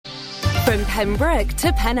From Pembroke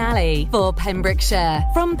to Penalley for Pembrokeshire.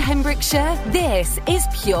 From Pembrokeshire, this is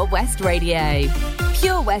Pure West Radio.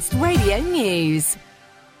 Pure West Radio News.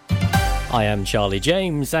 I am Charlie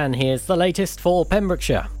James, and here's the latest for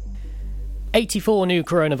Pembrokeshire. 84 new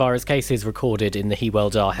coronavirus cases recorded in the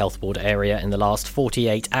Hywel Dda Health Board area in the last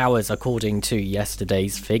 48 hours, according to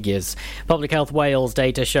yesterday's figures. Public Health Wales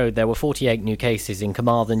data showed there were 48 new cases in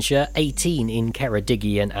Carmarthenshire, 18 in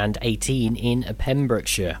Ceredigion and 18 in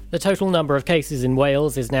Pembrokeshire. The total number of cases in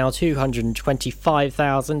Wales is now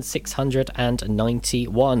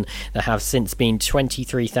 225,691. There have since been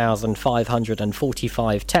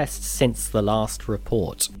 23,545 tests since the last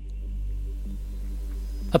report.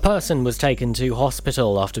 A person was taken to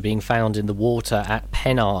hospital after being found in the water at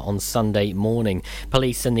Pennar on Sunday morning.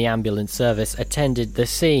 Police and the ambulance service attended the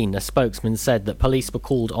scene. A spokesman said that police were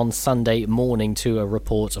called on Sunday morning to a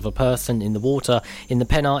report of a person in the water in the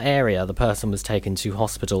Pennar area. The person was taken to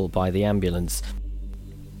hospital by the ambulance.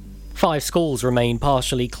 5 schools remain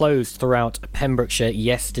partially closed throughout Pembrokeshire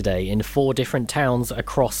yesterday in 4 different towns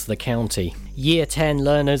across the county. Year 10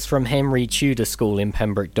 learners from Henry Tudor School in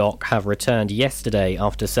Pembroke Dock have returned yesterday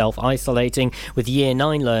after self-isolating, with Year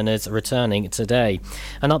 9 learners returning today.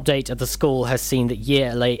 An update at the school has seen that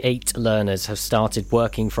Year 8 learners have started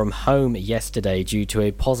working from home yesterday due to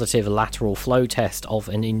a positive lateral flow test of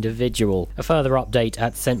an individual. A further update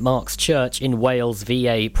at St Mark's Church in Wales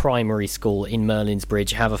VA Primary School in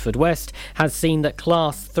Merlinsbridge, Haverfordwest, has seen that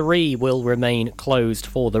Class 3 will remain closed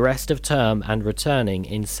for the rest of term and returning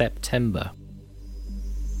in September.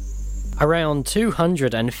 Around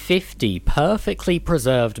 250 perfectly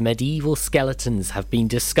preserved medieval skeletons have been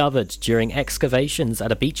discovered during excavations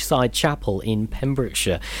at a beachside chapel in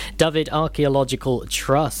Pembrokeshire. Dyfed Archaeological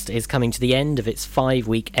Trust is coming to the end of its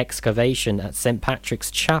 5-week excavation at St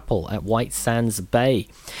Patrick's Chapel at White Sands Bay.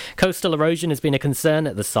 Coastal erosion has been a concern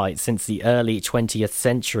at the site since the early 20th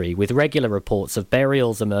century, with regular reports of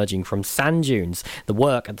burials emerging from sand dunes. The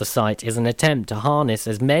work at the site is an attempt to harness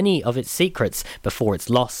as many of its secrets before it's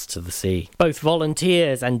lost to the sea. Both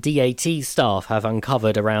volunteers and DAT staff have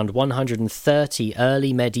uncovered around 130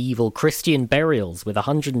 early medieval Christian burials, with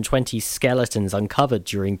 120 skeletons uncovered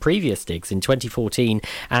during previous digs in 2014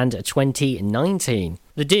 and 2019.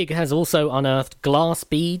 The dig has also unearthed glass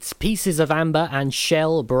beads, pieces of amber and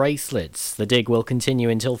shell bracelets. The dig will continue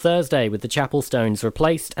until Thursday, with the chapel stones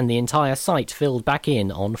replaced and the entire site filled back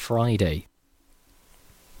in on Friday.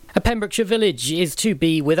 A Pembrokeshire village is to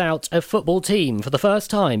be without a football team for the first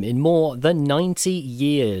time in more than 90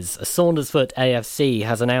 years. Saundersfoot AFC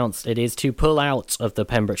has announced it is to pull out of the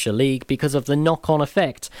Pembrokeshire League because of the knock-on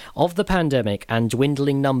effect of the pandemic and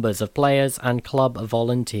dwindling numbers of players and club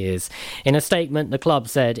volunteers. In a statement, the club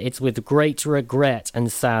said, "It's with great regret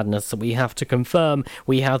and sadness that we have to confirm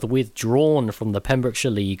we have withdrawn from the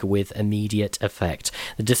Pembrokeshire League with immediate effect."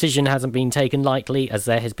 The decision hasn't been taken lightly, as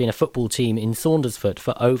there has been a football team in Saundersfoot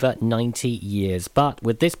for over 90 years. But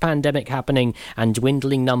with this pandemic happening and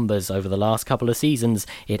dwindling numbers over the last couple of seasons,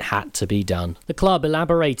 it had to be done. The club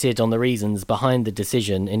elaborated on the reasons behind the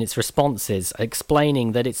decision in its responses,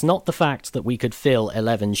 explaining that it's not the fact that we could fill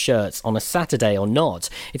 11 shirts on a Saturday or not.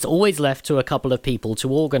 It's always left to a couple of people to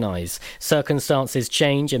organise. Circumstances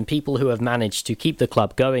change, and people who have managed to keep the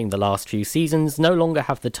club going the last few seasons no longer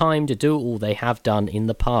have the time to do all they have done in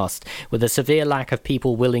the past. With a severe lack of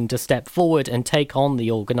people willing to step forward and take on the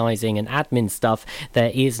organising and admin stuff, there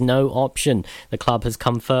is no option. The club has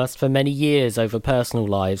come first for many years over personal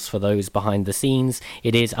lives for those behind the scenes.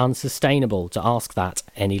 It is unsustainable to ask that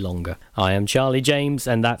any longer. I am Charlie James,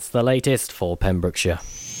 and that's the latest for Pembrokeshire.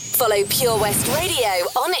 Follow Pure West Radio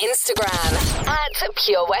on Instagram at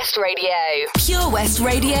Pure West Radio. Pure West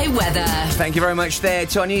Radio weather. Thank you very much there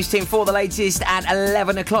to our news team for the latest at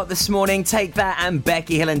 11 o'clock this morning. Take that and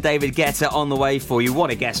Becky Hill and David Guetta on the way for you.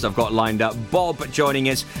 What a guest I've got lined up. Bob joining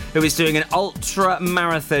us, who is doing an ultra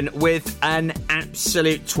marathon with an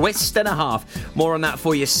absolute twist and a half. More on that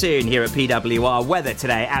for you soon here at PWR. Weather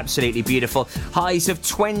today, absolutely beautiful. Highs of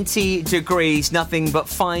 20 degrees, nothing but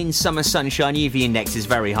fine summer sunshine. UV index is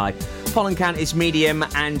very high. Pollen count is medium,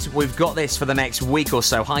 and we've got this for the next week or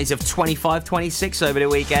so. Highs of 25, 26 over the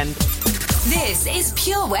weekend. This is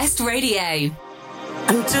Pure West Radio.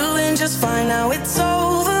 I'm doing just fine now, it's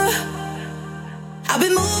over. I've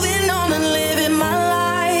been moving on and living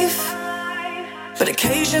my life, but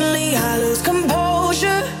occasionally I lose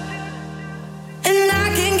composure, and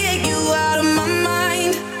I can get you out of my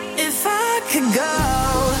mind. If I could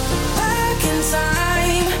go back in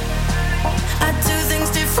time, I'd do things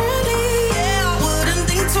differently, yeah, I wouldn't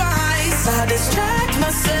think twice. I distract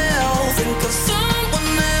myself, think of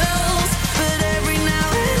someone else, but every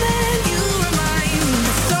now and then you remind me.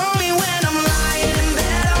 Told me when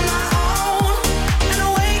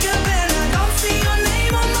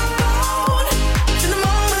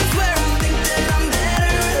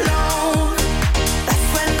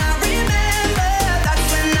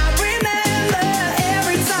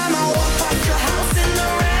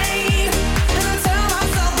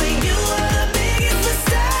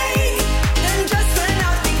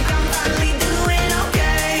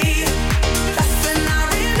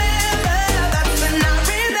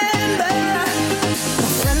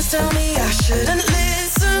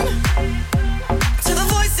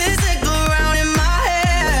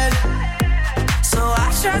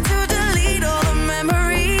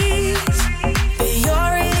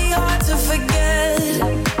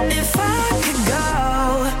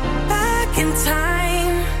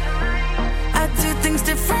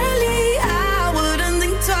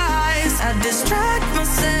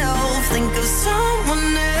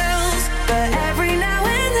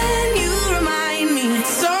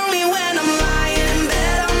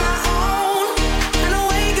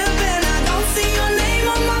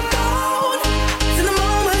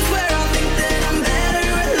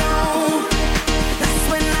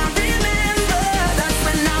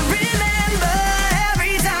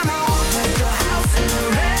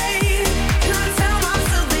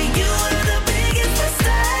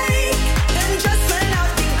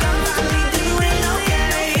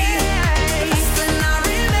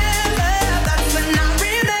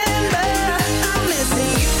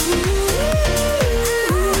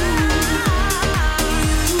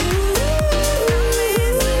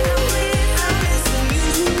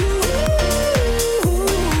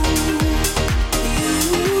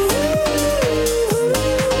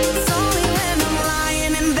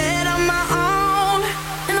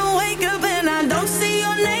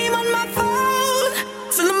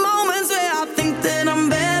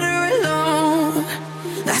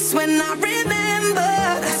That's when I remember.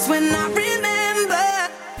 That's when I remember.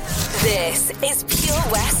 This is Pure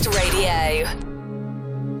West Radio.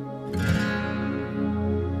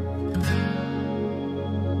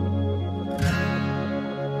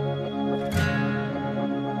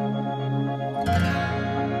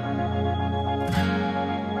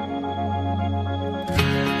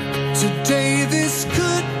 Today this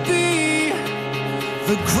could be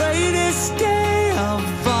the greatest day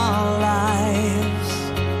of our lives.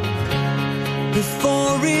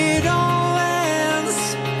 Before it all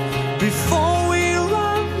ends, before we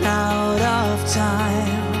run out of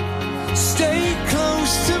time, stay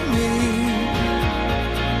close to me.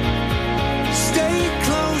 Stay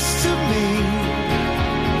close to me.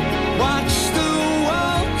 Watch the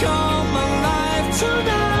world come alive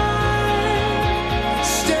tonight.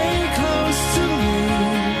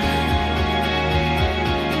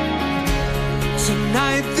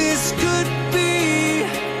 Tonight this could be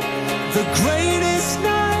the greatest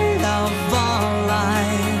night of our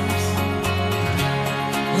lives.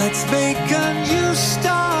 Let's make a new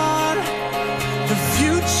start. The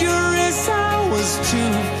future is ours to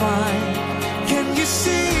find. Can you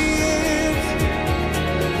see it?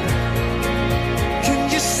 Can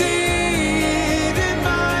you see it in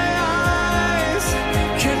my eyes?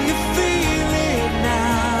 Can you feel it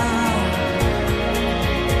now?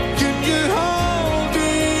 Can you hold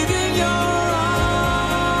it in your arms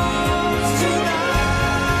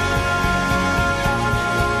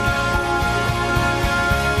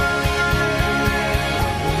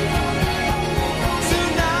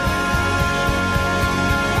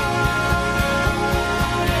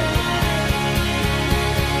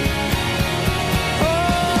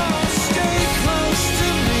stay close to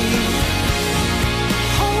me.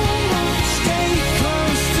 Hold on, stay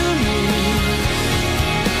close to me.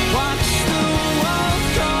 Watch the world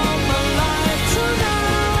come alive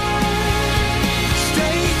tonight.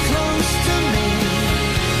 Stay close to me.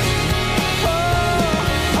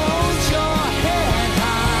 Hold your head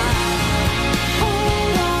high.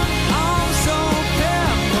 Hold on, arms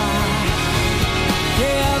open wide.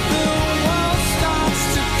 Yeah, the world starts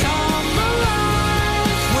to come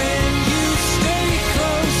alive when you stay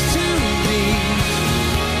close to me.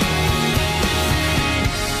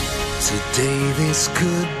 Today this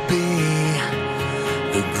could be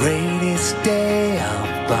the greatest day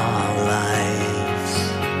of our lives.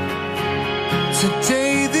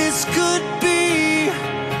 Today this could be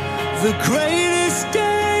the greatest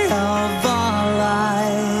day of our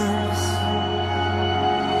lives.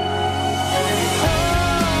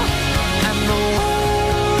 And the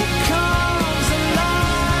world comes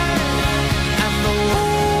alive. And the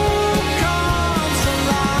world comes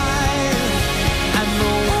alive. And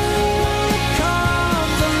the world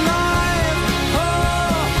comes alive.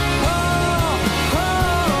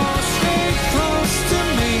 Stay close to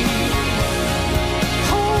me.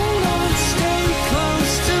 Hold on, stay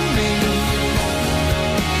close to me.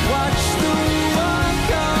 Watch the world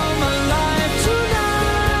come alive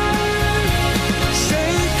tonight.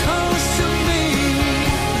 Stay close to me.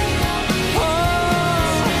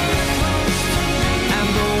 And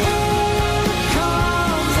the world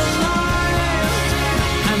comes alive.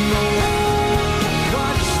 And the world,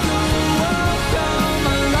 watch the world come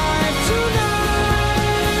alive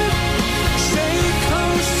tonight. Stay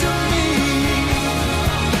close to me.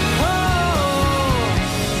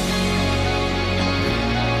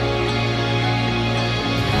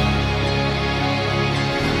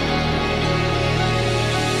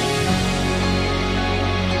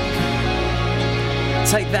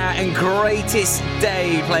 Take that and Greatest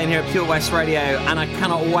Day playing here at Pure West Radio, and I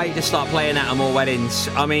cannot wait to start playing that at more weddings.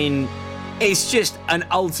 I mean, it's just an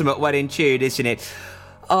ultimate wedding tune, isn't it?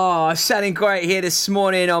 Oh, sounding great here this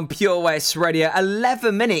morning on Pure West Radio.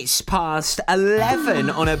 11 minutes past 11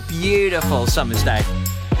 on a beautiful summer's day.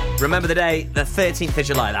 Remember the day, the 13th of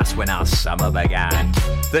July, that's when our summer began.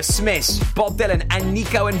 The Smiths, Bob Dylan and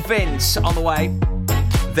Nico and Vince on the way.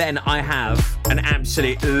 Then I have an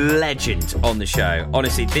absolute legend on the show.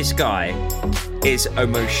 Honestly, this guy is a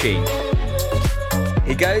machine.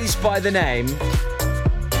 He goes by the name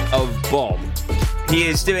of Bob. He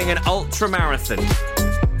is doing an ultra marathon.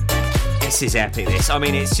 This is epic, this. I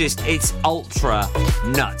mean, it's ultra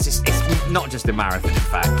nuts. It's not just a marathon, in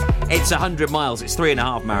fact. It's 100 miles. It's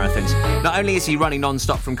 3.5 marathons. Not only is he running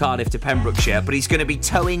non-stop from Cardiff to Pembrokeshire, but he's going to be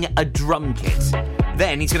towing a drum kit.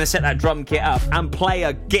 Then he's going to set that drum kit up and play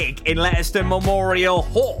a gig in Letterston Memorial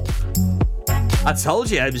Hall. I told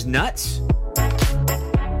you, it was nuts.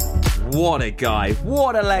 What a guy.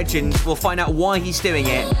 What a legend. We'll find out why he's doing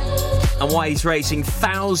it and why he's raising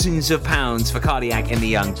thousands of pounds for Cardiac in the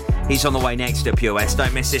Young. He's on the way next at Pure West.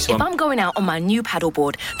 Don't miss this one. If I'm going out on my new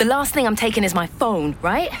paddleboard, the last thing I'm taking is my phone,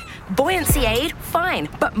 right? Buoyancy aid, fine.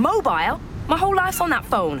 But mobile? My whole life's on that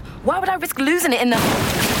phone. Why would I risk losing it in the...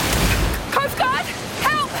 Coast Guard!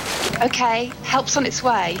 Help! OK, help's on its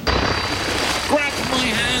way. Grab my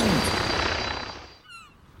hand!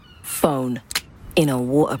 Phone. In a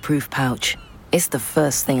waterproof pouch. It's the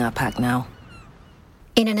first thing I pack now.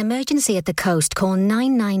 In an emergency at the coast, call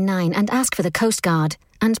 999 and ask for the Coast Guard.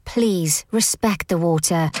 And please, respect the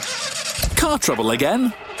water. Car trouble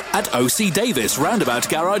again? At OC Davis Roundabout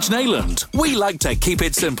Garage Neyland, we like to keep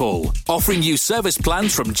it simple, offering you service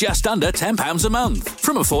plans from just under £10 a month.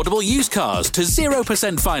 From affordable used cars to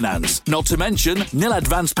 0% finance, not to mention nil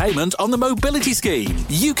advance payment on the mobility scheme.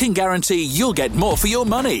 You can guarantee you'll get more for your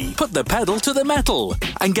money. Put the pedal to the metal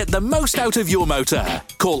and get the most out of your motor.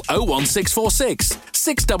 Call 01646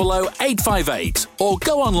 600 858 or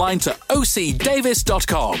go online to ocdavis.com.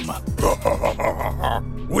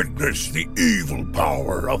 Witness the evil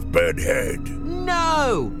power of Bedhead.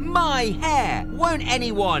 No! My hair! Won't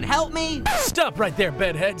anyone help me? Stop right there,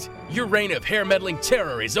 Bedheads. Your reign of hair-meddling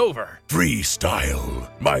terror is over. Freestyle,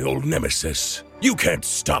 my old nemesis. You can't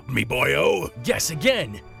stop me, boyo. Guess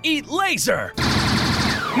again. Eat laser!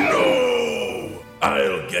 No!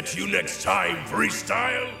 I'll get you next time,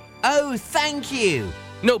 Freestyle. Oh, thank you.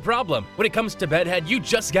 No problem. When it comes to Bedhead, you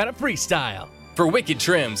just gotta freestyle. For wicked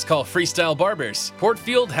trims, call Freestyle Barbers,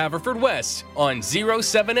 Portfield, Haverfordwest, on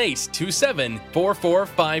 07827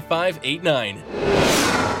 445589.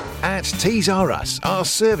 At Tees R Us, our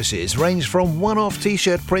services range from one-off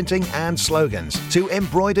t-shirt printing and slogans to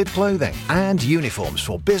embroidered clothing and uniforms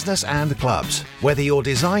for business and clubs. Whether your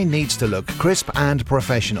design needs to look crisp and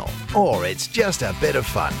professional or it's just a bit of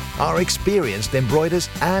fun, our experienced embroiders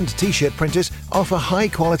and t-shirt printers offer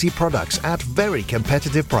high-quality products at very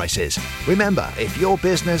competitive prices. Remember, if your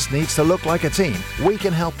business needs to look like a team, we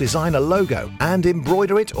can help design a logo and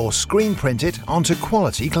embroider it or screen print it onto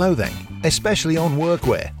quality clothing, especially on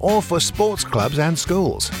workwear or for sports clubs and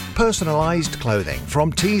schools. Personalised clothing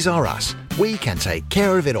from Tees R Us. We can take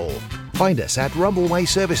care of it all. Find us at Rumbleway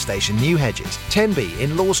Service Station, New Hedges, 10B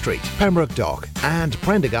in Law Street, Pembroke Dock and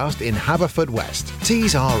Prendergast in Haverfordwest.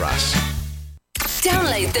 Tees R Us.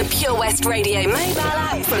 Download the Pure West Radio mobile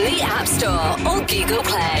app from the App Store or Google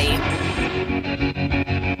Play.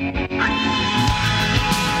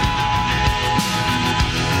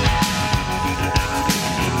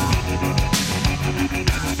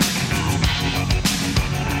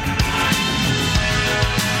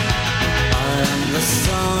 The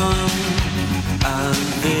sun and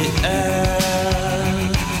the air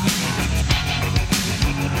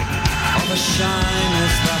of a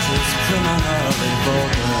shyness that is criminally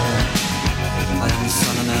vulgar. I am the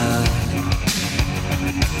sun and air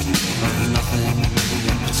of nothing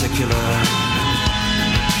in particular.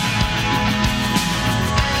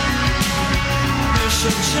 You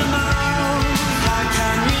shut your mouth, how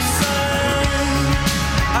can you say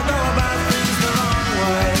I go about things the wrong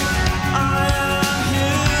way?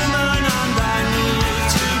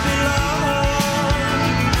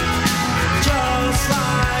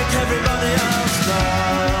 Everybody else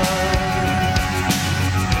does.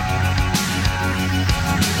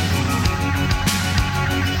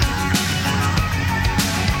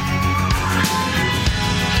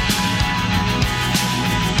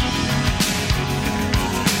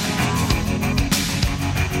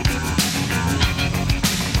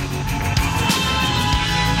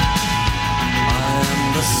 I am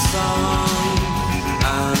the sun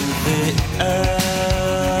and the air.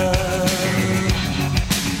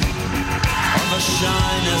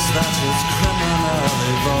 Shyness that is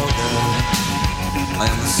criminally vulgar. I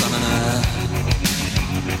am the sun and air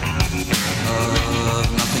of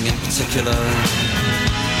nothing in particular.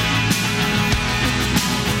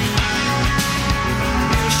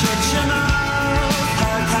 You shut your mouth,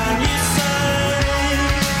 how can you say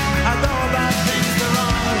I go about things the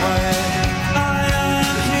wrong way? I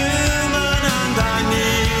am human and I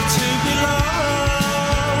need to be loved,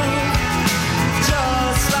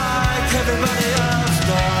 just like everybody else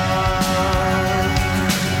does.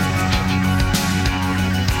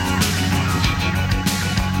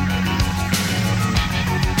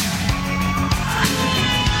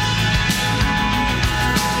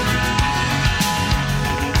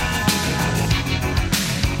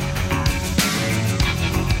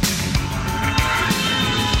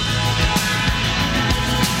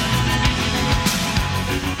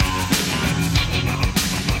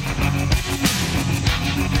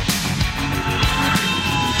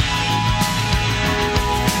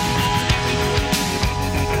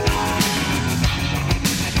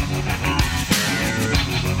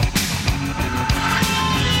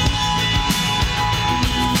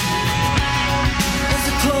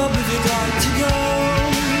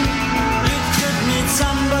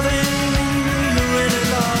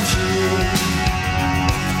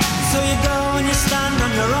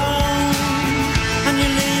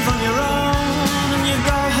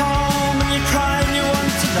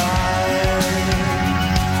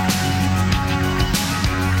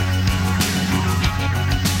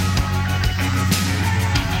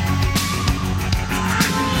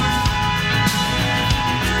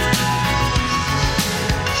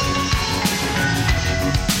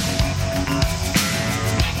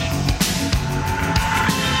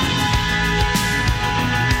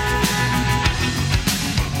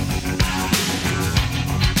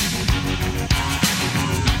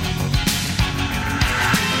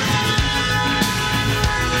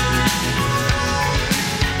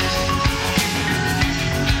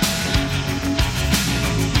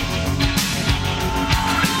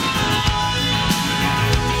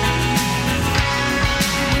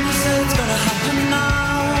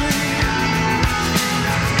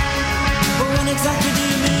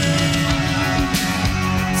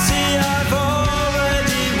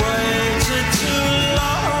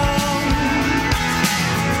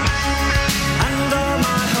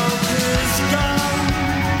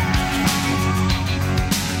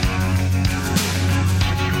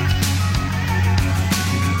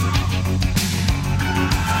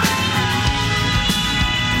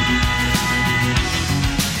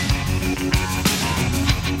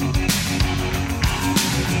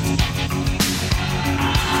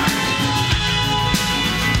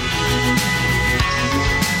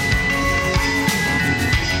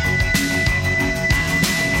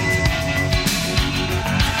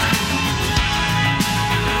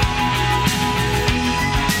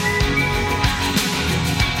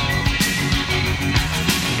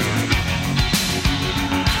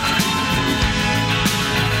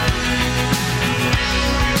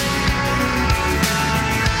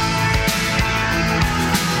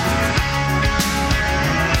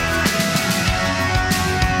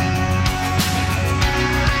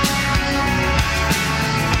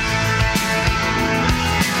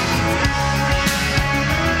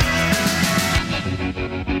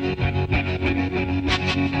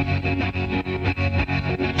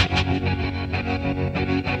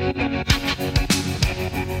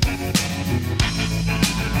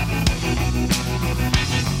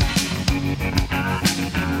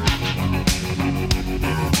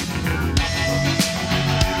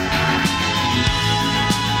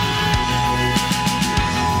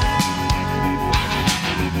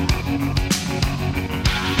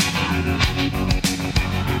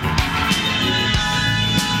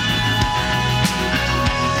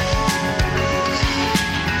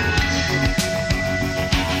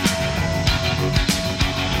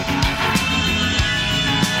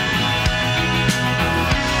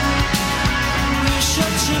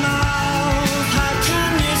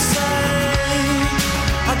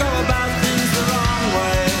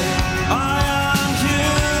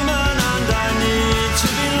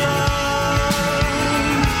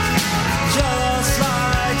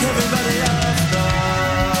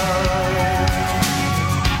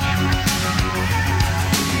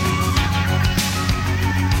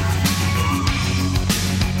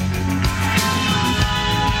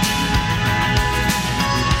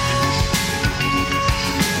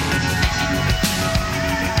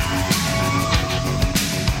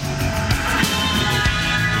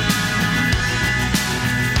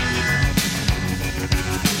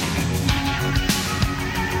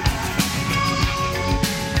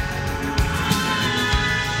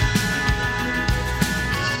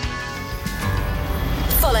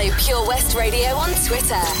 Pure West Radio on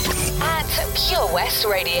Twitter @Pure West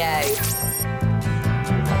Radio.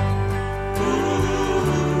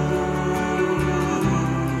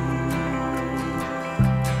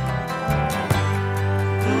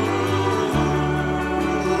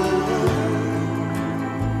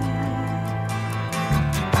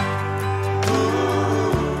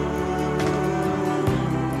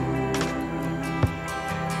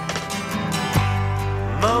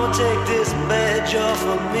 Mama, take this badge off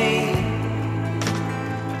of me.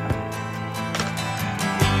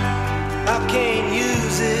 I can't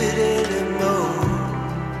use it anymore.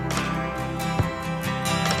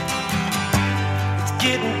 It's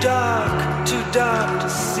getting dark, too dark to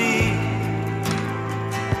see.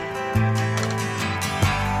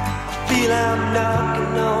 I feel I'm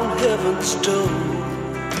knocking on heaven's door.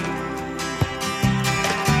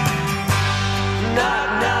 Knock,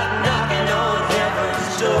 knock, knocking on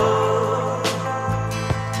heaven's door.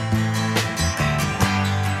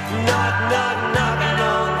 Knock, knock, knocking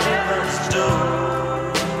on heaven's door.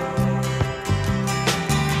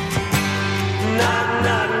 Knock,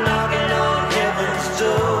 knock, knocking on heaven's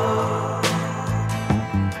door.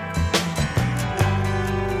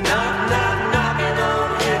 Knock, knock, knocking on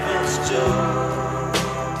heaven's door.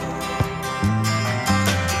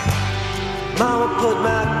 Mama put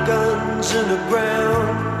my guns in the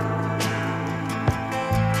ground.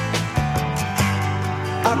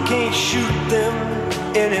 I can't shoot them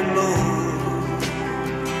anymore.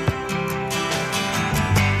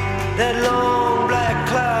 That long black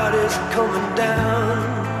cloud is coming down.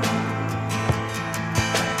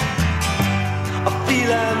 I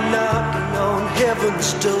feel I'm knocking on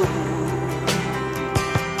heaven's door.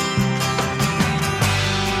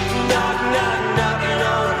 Knock, knock, knocking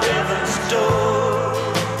on heaven's door.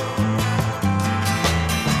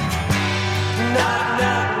 Knock,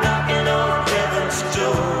 knock, knocking on heaven's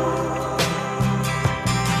door.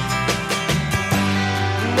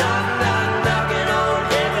 Knock, knock, knocking on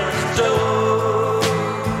heaven's door.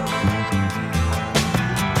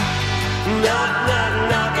 Knock, knock,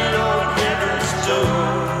 knocking on heaven's door.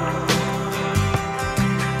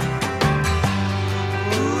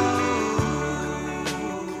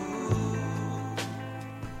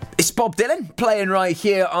 It's Bob Dylan playing right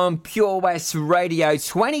here on Pure West Radio.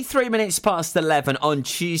 23 minutes past 11 on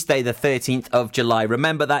Tuesday, the 13th of July.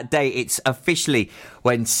 Remember that day, it's officially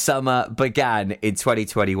when summer began in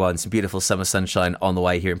 2021. Some beautiful summer sunshine on the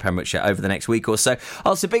way here in Pembrokeshire over the next week or so.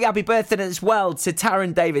 Also, big happy birthday as well to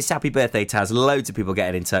Taryn Davis. Happy birthday, Taz. Loads of people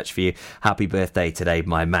getting in touch for you. Happy birthday today,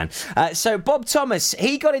 my man. So Bob Thomas,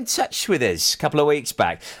 he got in touch with us a couple of weeks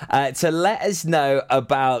back to let us know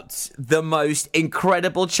about the most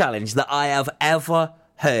incredible challenge that I have ever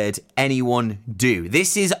heard anyone do.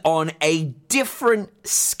 This is on a different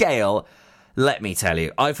scale, let me tell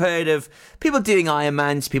you. I've heard of people doing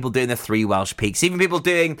Ironmans, people doing the 3 Welsh Peaks, even people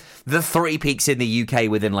doing the 3 peaks in the UK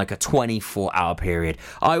within like a 24-hour period.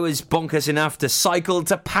 I was bonkers enough to cycle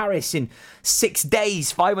to Paris in 6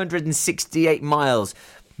 days, 568 miles.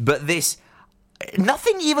 But this,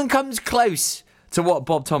 nothing even comes close to what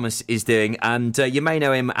Bob Thomas is doing, and you may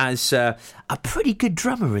know him as a pretty good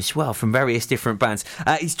drummer as well from various different bands.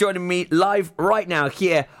 He's joining me live right now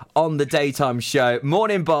here on the Daytime Show.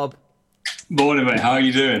 Morning, Bob. Morning, mate. How are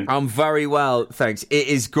you doing? I'm very well, thanks. It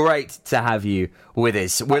is great to have you with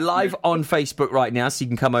us. We're live on Facebook right now, so you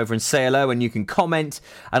can come over and say hello, and you can comment,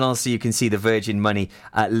 and also you can see the Virgin Money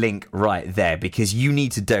link right there, because you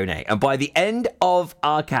need to donate. And by the end of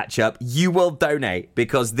our catch-up, you will donate,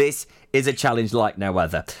 because this is a challenge like no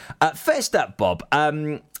other. First up, Bob,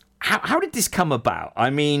 how did this come about? I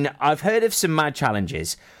mean, I've heard of some mad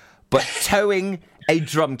challenges, but towing a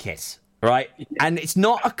drum kit, right? And it's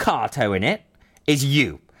not a car towing it, it's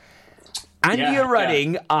you. And you're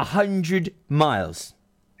running 100 miles.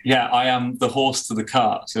 Yeah, I am the horse to the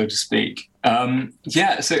cart, so to speak. So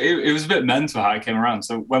it was a bit mental how it came around.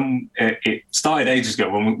 So when it started ages ago,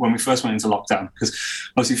 when we first went into lockdown, because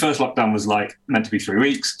obviously first lockdown was like meant to be 3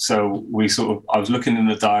 weeks. So I was looking in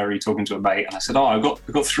the diary, talking to a mate, and I said, I've got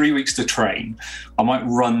 3 weeks to train. I might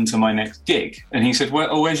run to my next gig. And he said,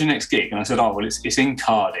 where's your next gig? And I said, it's in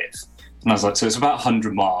Cardiff. And I was like, so it's about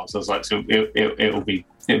 100 miles. I was like, so it'll be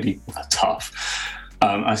tough.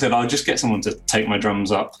 I said, I'll just get someone to take my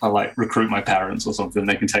drums up. I'll like recruit my parents or something.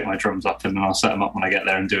 They can take my drums up, and then I'll set them up when I get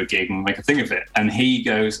there and do a gig and make a thing of it. And he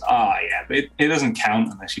goes, yeah, but it doesn't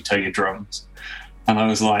count unless you tow your drums. And I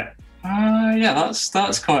was like, Yeah,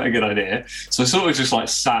 that's quite a good idea. So I sort of just like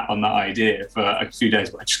sat on that idea for a few days,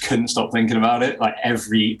 but I just couldn't stop thinking about it. Like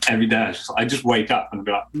every day, I just wake up and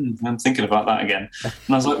be like, I'm thinking about that again. And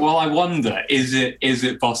I was like, well, I wonder, is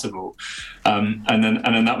it possible? And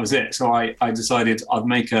then that was it. So I decided I'd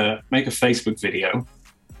make a Facebook video.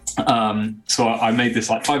 So I made this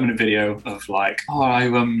like 5-minute video of like, I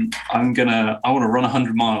want to run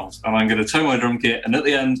 100 miles and I'm going to tow my drum kit, and at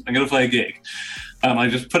the end I'm going to play a gig. And I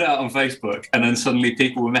just put it out on Facebook, and then suddenly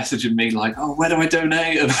people were messaging me like, where do I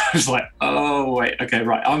donate? And I was like, wait, okay,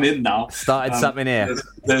 right, I'm in now. Started something here.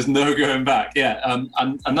 There's no going back. Yeah,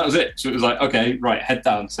 and that was it. So it was like, okay, right, head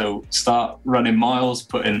down. So start running miles,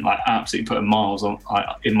 putting miles on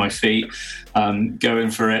in my feet,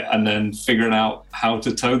 going for it, and then figuring out how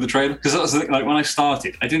to tow the trailer. Because that was the thing, like when I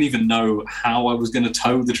started, I didn't even know how I was going to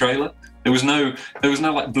tow the trailer. There was no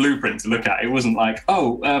like blueprint to look at. It wasn't like,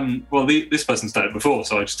 this person's done it before,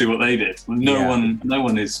 so I just do what they did. No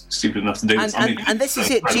one is stupid enough to do this. And this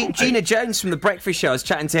is it. Gina Jones from The Breakfast Show, I was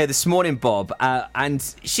chatting to her this morning, Bob,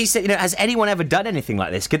 and she said, has anyone ever done anything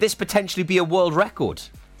like this? Could this potentially be a world record?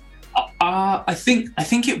 I think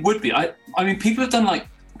it would be. I mean, people have done like,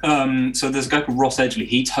 so there's a guy called Ross Edgley.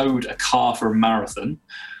 He towed a car for a marathon.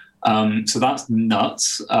 So that's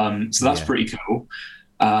nuts. So that's pretty cool.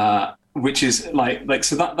 Which is like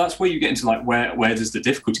so that's where you get into like where does the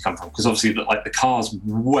difficulty come from? Because obviously the car's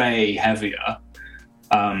way heavier,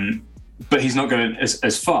 but he's not going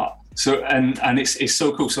as far. So and it's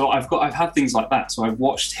so cool. So I've had things like that. So I've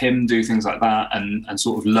watched him do things like that and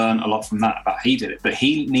sort of learn a lot from that about how he did it. But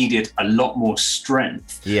he needed a lot more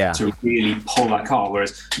strength to really pull that car.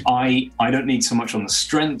 Whereas I don't need so much on the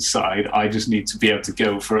strength side. I just need to be able to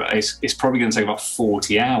go for it's probably going to take about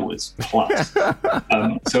 40 hours plus.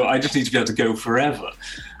 So I just need to be able to go forever.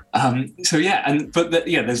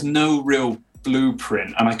 There's no real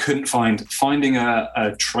blueprint, and I couldn't finding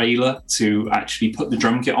a trailer to actually put the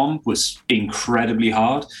drum kit on was incredibly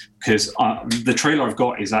hard, because the trailer I've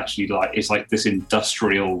got is actually it's like this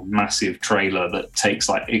industrial massive trailer that takes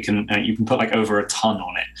you can put like over a ton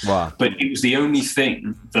on it. Wow. But it was the only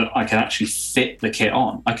thing that I could actually fit the kit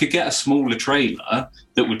on. I could get a smaller trailer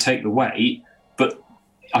that would take the weight, but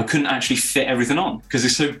I couldn't actually fit everything on because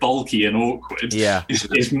it's so bulky and awkward. Yeah.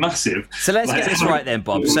 It's massive. So let's get this right then,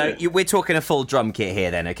 Bob. So we're talking a full drum kit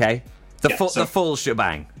here then, okay? The full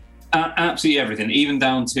shebang. Absolutely everything, even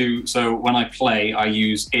down to, so when I play, I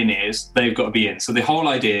use in-ears. They've got to be in. So the whole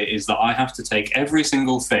idea is that I have to take every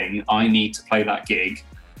single thing I need to play that gig,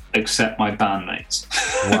 except my bandmates.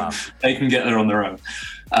 Wow. They can get there on their own.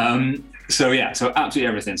 So absolutely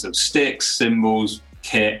everything. So sticks, cymbals,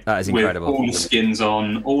 kit, that is incredible. With all the skins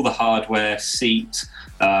on, all the hardware, seat,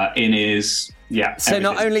 in-ears. Yeah. So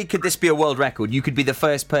everything. Not only could this be a world record, you could be the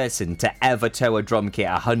first person to ever tow a drum kit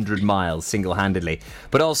 100 miles single-handedly.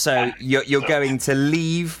 But also, you're going to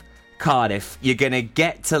leave Cardiff, you're going to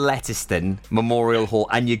get to Letterston Memorial Hall,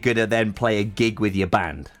 and you're going to then play a gig with your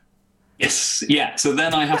band. Yes, yeah. So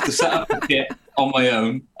then I have to set up the kit on my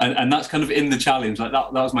own, and that's kind of in the challenge. Like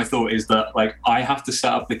that was my thought, is that like I have to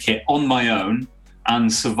set up the kit on my own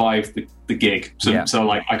and survive the gig. So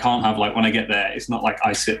like I can't have like when I get there, it's not like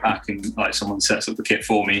I sit back and like someone sets up the kit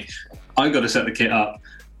for me. I've got to set the kit up,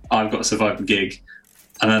 I've got to survive the gig,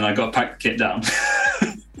 and then I've got to pack the kit down.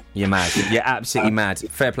 You're mad. You're absolutely mad.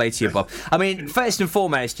 Fair play to you, Bob. I mean, first and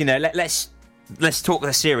foremost, let's talk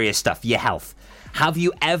the serious stuff. Your health. Have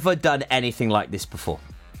you ever done anything like this before?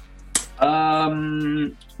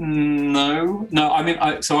 No. I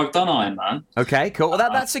mean, so I've done Ironman. Okay, cool. Well,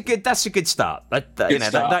 that's a good start. That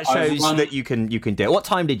shows that you can do it. What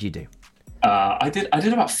time did you do? I did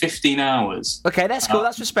about 15 hours. Okay, that's cool.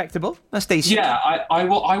 That's respectable. That's decent. Yeah,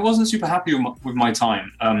 I wasn't super happy with my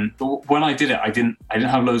time. But when I did it, I didn't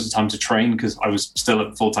have loads of time to train because I was still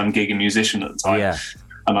a full-time gig and musician at the time. Yeah.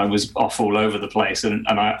 And I was off all over the place, and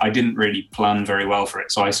I didn't really plan very well for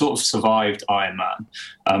it. So I sort of survived Ironman,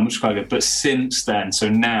 which is quite good. But since then, so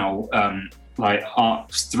now,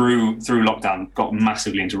 through lockdown, got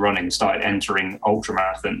massively into running, started entering ultra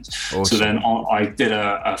marathons. Awesome. So then I did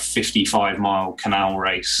a 55-mile canal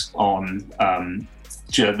race on the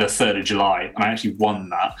 3rd of July, and I actually won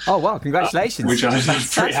that. Oh wow! Congratulations! Which I was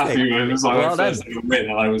pretty happy with. It was like my first ever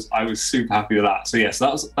win, and I was super happy with that. So yes,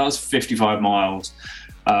 that was 55 miles.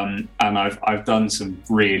 And I've done some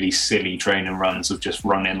really silly training runs of just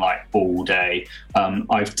running like all day.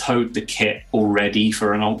 I've towed the kit already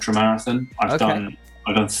for an ultra marathon. I've done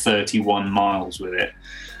 31 miles with it.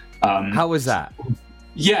 How was that?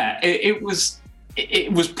 Yeah, it was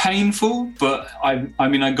painful, but I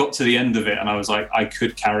mean I got to the end of it and I was like I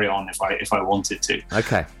could carry on if I wanted to.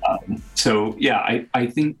 Okay. So yeah, I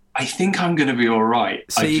think I think I'm going to be all right.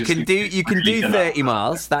 So you can do 30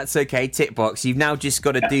 miles. That's okay. Tick box. You've now just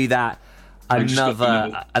got to do that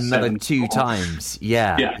another 2 times.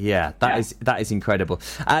 Yeah. That is incredible.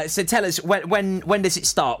 So tell us, when does it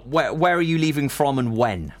start? Where are you leaving from and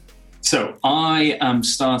when? So I am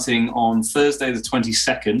starting on Thursday the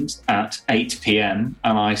 22nd at 8 p.m.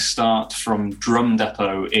 and I start from Drum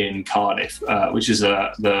Depot in Cardiff, which is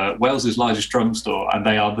the Wales's largest drum store, and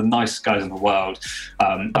they are the nicest guys in the world.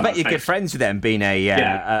 I bet you're good friends with them, being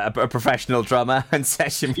a professional drummer and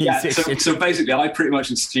session musician. Yeah, so basically I pretty much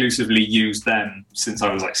exclusively used them since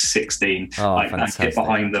I was like 16. That kit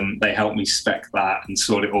behind them, they helped me spec that and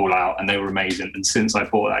sort it all out, and they were amazing. And since I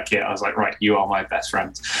bought that kit, I was like, right, you are my best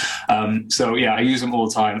friends. So yeah, I use them all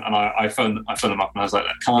the time, and I phone them up, and I was like,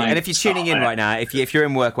 "Can I?" And if you're tuning in right now, if you're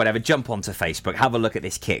in work, whatever, jump onto Facebook, have a look at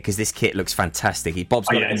this kit, because this kit looks fantastic. Bob's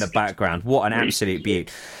got it in the background. What an absolute beaut!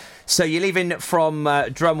 So you're leaving from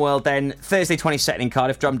Drumworld then Thursday 22nd in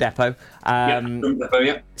Cardiff, Drum Depot. Drum Depot,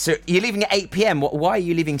 yeah. So you're leaving at 8 p.m. Why are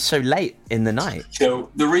you leaving so late in the night? So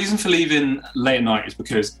the reason for leaving late at night is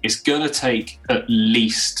because it's going to take at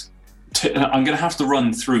least. I'm going to have to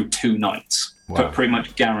run through 2 nights. Wow. Pretty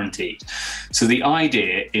much guaranteed. So the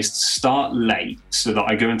idea is to start late so that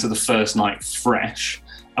I go into the first night fresh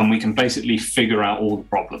and we can basically figure out all the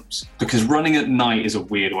problems. Because running at night is a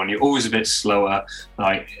weird one. You're always a bit slower.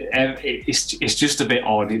 Like it's just a bit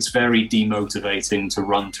odd. It's very demotivating to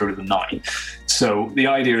run through the night. So the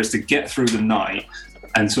idea is to get through the night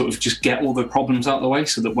and sort of just get all the problems out of the way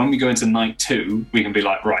so that when we go into night 2, we can be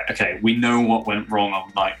like, right, okay, we know what went wrong on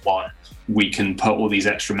night 1. We can put all these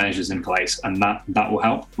extra measures in place, and that will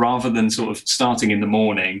help, rather than sort of starting in the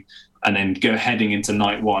morning and then heading into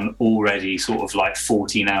night 1 already sort of like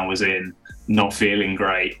 14 hours in, not feeling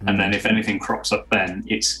great. And then if anything crops up, then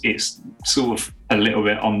it's sort of a little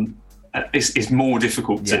bit on. It's more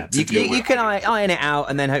difficult to deal with. You can iron it out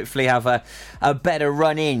and then hopefully have a better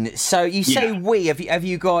run in. So you say have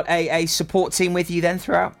you got a support team with you then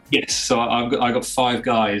throughout? Yes, so I've got 5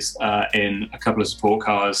 guys in a couple of support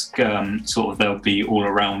cars. Sort of they'll be all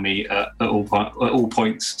around me at all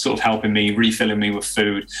points, sort of helping me, refilling me with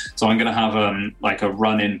food. So I'm going to have like a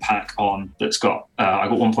run-in pack on that's got I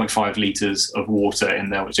got 1.5 litres of water in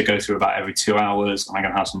there, which I go through about every 2 hours. And I'm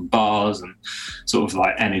going to have some bars and sort of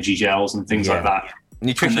like energy gels and things like that.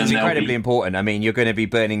 Nutrition is incredibly important. I mean, you're going to be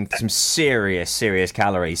burning some serious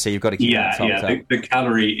calories, so you've got to keep that topped up. The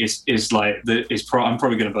calorie is like I'm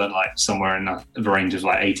probably going to burn like somewhere in the range of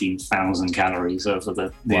like 18,000 calories over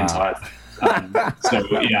the entire.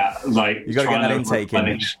 So yeah, like you got to get that intake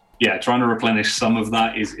in. Trying to replenish some of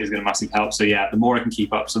that is going to massively help. So yeah, the more I can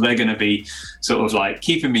keep up. So they're going to be sort of like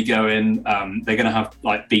keeping me going. They're going to have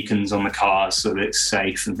like beacons on the cars so that it's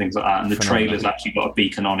safe and things like that. And the trailer's actually got a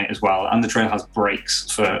beacon on it as well. And the trailer has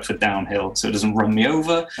brakes for downhill, so it doesn't run me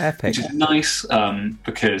over. Epic. Which is nice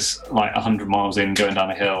because like 100 miles in going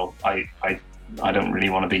down a hill, I don't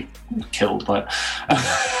really want to be killed, but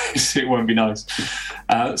it won't be nice.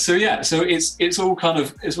 So it's all kind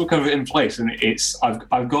of in place, and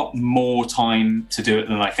I've got more time to do it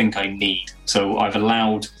than I think I need. So I've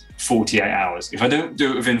allowed 48 hours. If I don't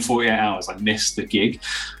do it within 48 hours, I miss the gig,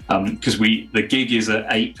 because the gig is at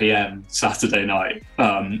 8 p.m. Saturday night,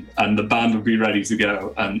 and the band will be ready to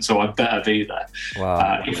go, and so I better be there.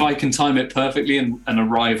 Wow. If I can time it perfectly and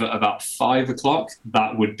arrive at about 5 o'clock,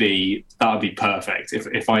 that would be perfect.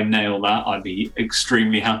 If I nail that, I'd be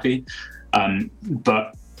extremely happy.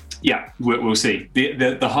 But yeah, we'll see.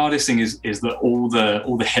 The hardest thing is that all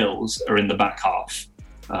the hills are in the back half.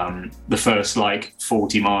 The first like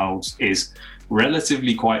 40 miles is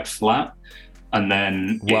relatively quite flat, and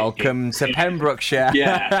then welcome to Pembrokeshire.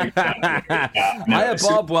 Yeah, exactly. Hiya,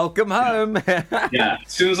 Bob. Welcome home. Yeah,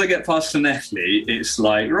 as soon as I get past Llanelli, it's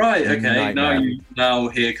like, right, okay, now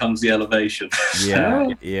here comes the elevation.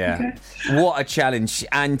 Yeah. Okay. What a challenge!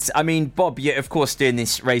 And I mean, Bob, you're of course doing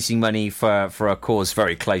this, raising money for a cause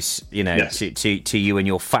very close, Yes. to you and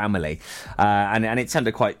your family, and it's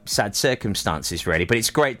under quite sad circumstances, really. But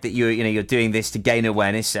it's great that you're doing this to gain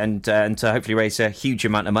awareness and to hopefully raise a huge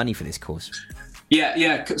amount of money for this cause.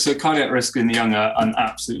 Yeah. So Cardiac Risk in the Young are an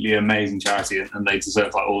absolutely amazing charity, and they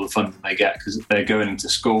deserve like all the funding they get, because they're going into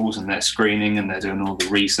schools and they're screening and they're doing all the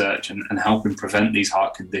research and helping prevent these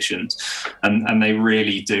heart conditions, and they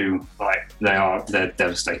really do like they're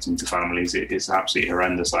devastating to families. It's absolutely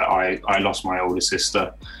horrendous. Like I lost my older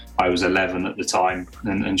sister. I was 11 at the time,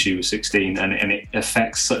 and she was 16, and it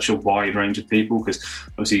affects such a wide range of people, because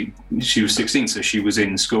obviously she was 16, so she was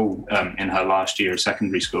in school in her last year of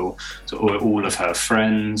secondary school. So all of her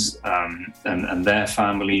friends and their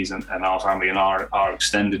families and our family and our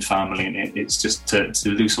extended family, and it's just to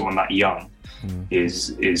lose someone that young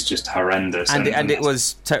is just horrendous. And it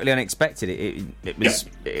was totally unexpected. It was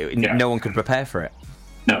no one could prepare for it.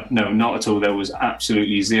 No, not at all. There was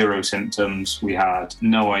absolutely zero symptoms. We had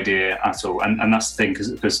no idea at all. And that's the thing,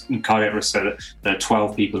 because cardiac risk said that there are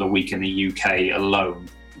 12 people a week in the UK alone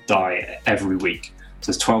die every week.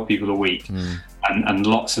 So there's 12 people a week. And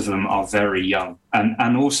lots of them are very young.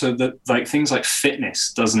 And also that, like, things like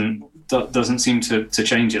fitness doesn't seem to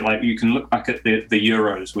change it. Like, you can look back at the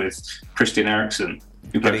Euros with Christian Eriksen,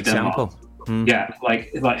 who Good played for Denmark. example. Yeah,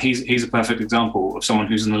 like he's a perfect example of someone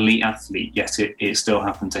who's an elite athlete, yet it still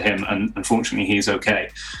happened to him, and unfortunately he's okay.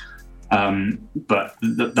 But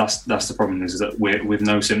that's the problem, is that with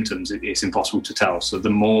no symptoms, it's impossible to tell. So the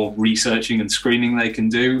more researching and screening they can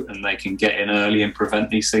do, and they can get in early and prevent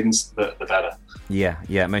these things, the better.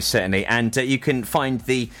 Yeah, most certainly. And you can find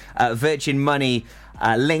the Virgin Money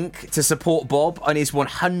link to support Bob on his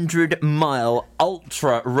 100-mile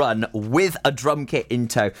ultra run with a drum kit in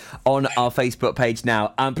tow on our Facebook page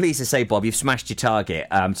now. I'm pleased to say, Bob, you've smashed your target.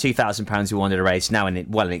 £2,000 you wanted to raise, now in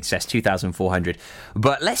excess, 2,400.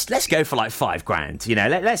 But let's go for like $5,000. You know,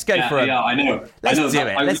 let's go for I know. Let's do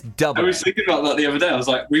it. Let's double. I was thinking about that the other day. I was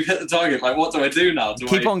like, we've hit the target. Like, what do I do now?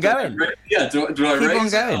 Keep on going. Do I keep on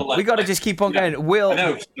going? Like, we got to just keep on going. I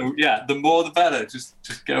know. Yeah, the more the better. Just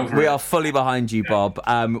go for it. We are fully behind you, Bob.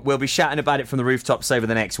 We'll be shouting about it from the rooftops over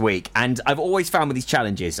the next week. And I've always found with these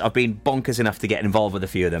challenges, I've been bonkers enough to get involved with a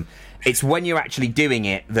few of them. It's when you're actually doing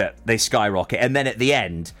it that they skyrocket. And then at the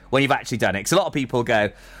end, when you've actually done it, because a lot of people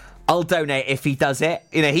go, I'll donate if he does it.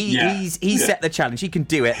 You know, he's set the challenge. He can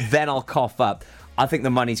do it. Then I'll cough up. I think the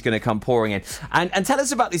money's going to come pouring in. And tell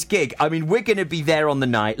us about this gig. I mean, we're going to be there on the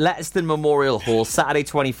night. Letterston Memorial Hall, Saturday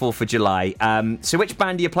 24th of July. So which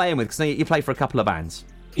band are you playing with? Because you play for a couple of bands.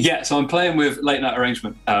 Yeah, so I'm playing with Late Night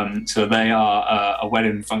Arrangement. So they are a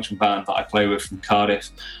wedding function band that I play with from Cardiff.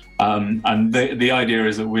 And the idea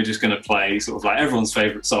is that we're just going to play sort of like everyone's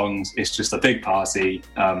favourite songs. It's just a big party.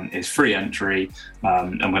 It's free entry.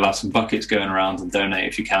 And we'll have some buckets going around, and donate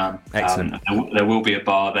if you can. Excellent. There will be a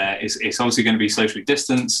bar there. It's obviously going to be socially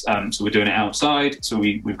distanced. So we're doing it outside. So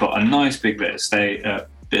we've got a nice big bit of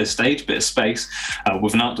space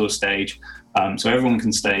with an outdoor stage. So everyone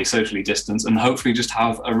can stay socially distanced and hopefully just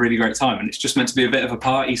have a really great time. And it's just meant to be a bit of a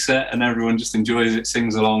party set, and everyone just enjoys it,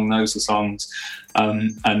 sings along, knows the songs,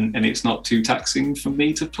 and it's not too taxing for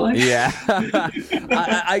me to play. Yeah.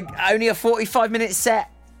 I only a 45-minute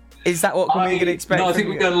set. Is that what we're going to expect? No, I think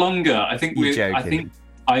we go longer. I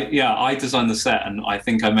designed the set, and I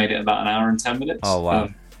think I made it about an hour and 10 minutes. Oh wow.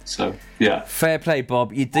 So, yeah. Fair play,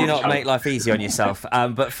 Bob. You do not make life easy on yourself.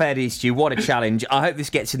 But fair dues to you. What a challenge. I hope this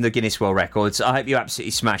gets in the Guinness World Records. I hope you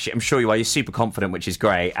absolutely smash it. I'm sure you are. You're super confident, which is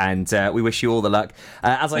great. And we wish you all the luck.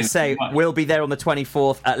 As I say, we'll be there on the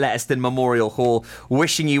 24th at Letterston Memorial Hall,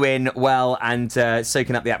 wishing you in well and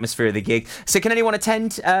soaking up the atmosphere of the gig. So can anyone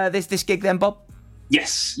attend this gig then, Bob?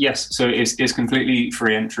 Yes. So it's completely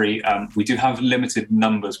free entry. We do have limited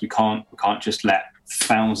numbers. We can't just let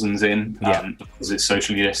thousands in because it's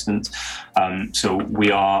socially distanced. So we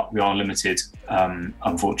are limited,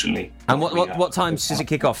 unfortunately. And what times does it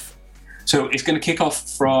kick off? So it's going to kick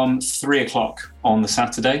off from 3:00 on the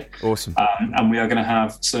Saturday. Awesome. And we are going to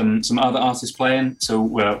have some other artists playing. So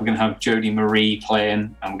we're going to have Jodie Marie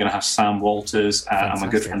playing, and we're going to have Sam Walters and my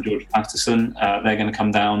good friend George Patterson. They're going to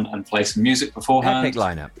come down and play some music beforehand. Epic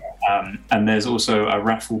lineup. And there's also a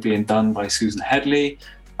raffle being done by Susan Headley,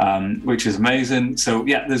 which is amazing. So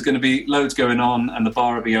yeah, there's going to be loads going on, and the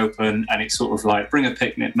bar will be open, and it's sort of like bring a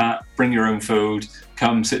picnic mat, bring your own food,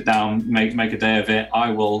 come sit down, make a day of it. I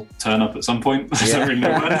will turn up at some point. I don't really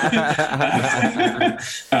know when.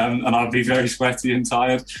 And I'll be very sweaty and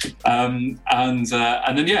tired. And then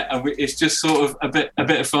it's just sort of a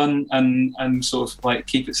bit of fun and sort of like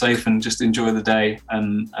keep it safe and just enjoy the day,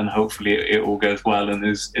 and hopefully it all goes well and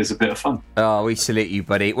is a bit of fun. Oh, we salute you,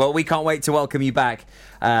 buddy. Well, we can't wait to welcome you back.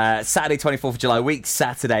 Saturday 24th of July, week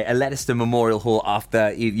Saturday at Letterston Memorial Hall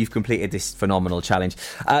after you've completed this phenomenal challenge.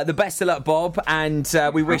 The best of luck, Bob, and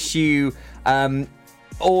we wish you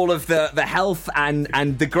all of the health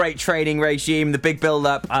and the great training regime, the big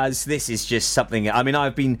build-up, as this is just something. I mean,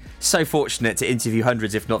 I've been so fortunate to interview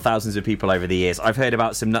hundreds, if not thousands of people over the years. I've heard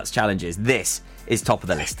about some nuts challenges. This is top of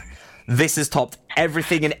the list. This has topped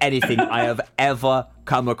everything and anything I have ever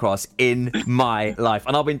come across in my life.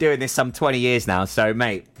 And I've been doing this some 20 years now, so,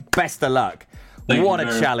 mate, best of luck. What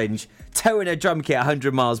a challenge. Towing a drum kit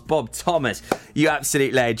 100 miles. Bob Thomas, you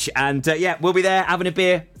absolute ledge. And, we'll be there having a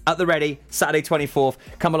beer at the ready, Saturday 24th.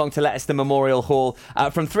 Come along to Leicester Memorial Hall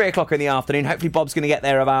from 3 o'clock in the afternoon. Hopefully Bob's going to get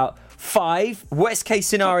there about 5. Worst case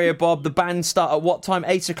scenario, Bob, the band start at what time?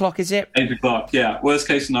 8 o'clock, is it? 8 o'clock, yeah. Worst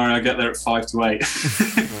case scenario, I get there at 5 to 8.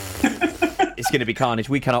 It's going to be carnage.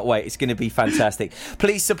 We cannot wait. It's going to be fantastic.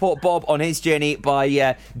 Please support Bob on his journey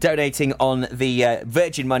by donating on the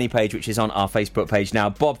Virgin Money page, which is on our Facebook page now.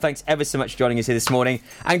 Bob, thanks ever so much for joining us here this morning.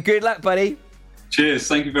 And good luck, buddy. Cheers.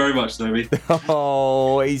 Thank you very much, Toby.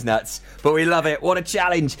 Oh, he's nuts. But we love it. What a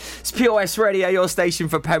challenge. It's Pure West Radio, your station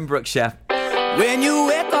for Pembrokeshire. When you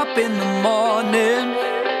wake up in the morning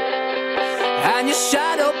and you're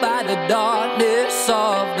shadowed by the darkness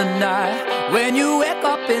of the night. When you wake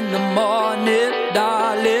up in the morning,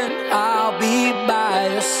 darling, I'll be by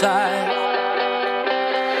your side.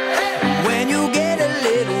 When you get a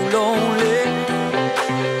little lonely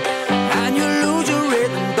and you lose your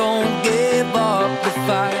rhythm, don't give up the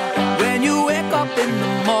fight. When you wake up in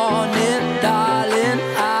the morning, darling,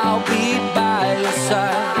 I'll be by your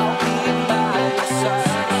side.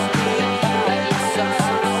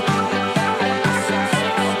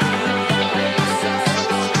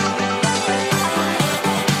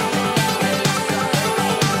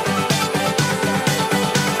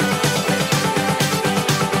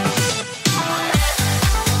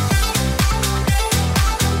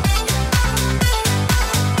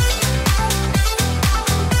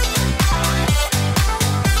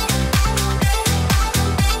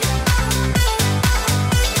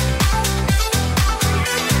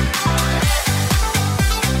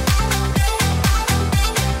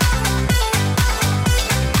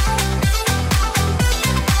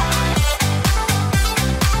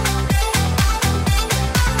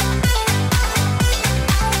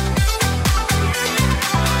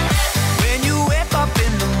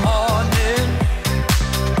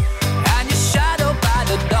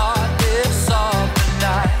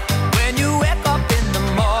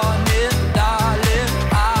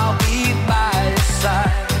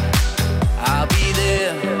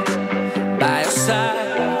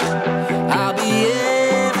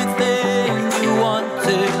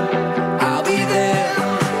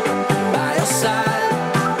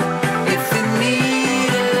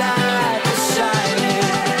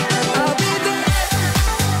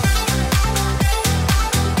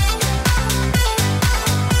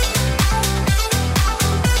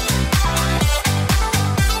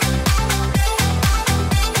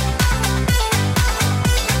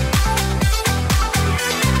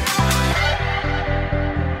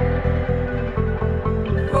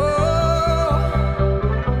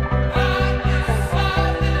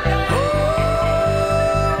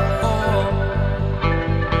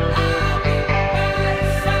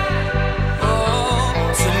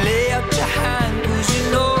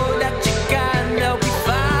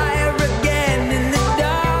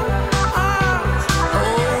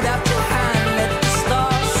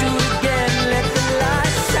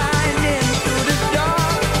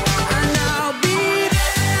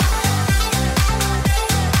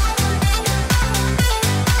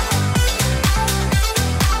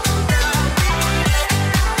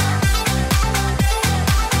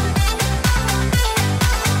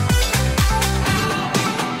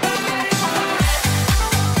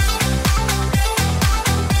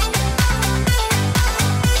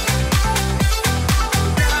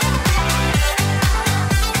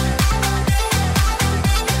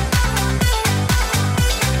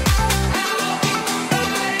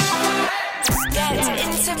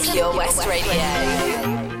 Pure West Radio.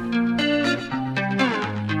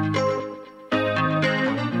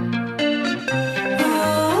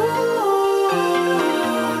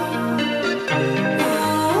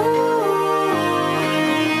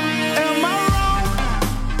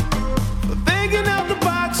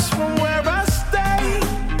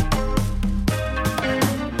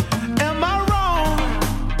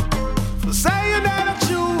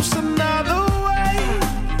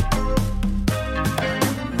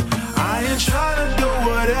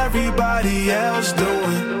 Everybody else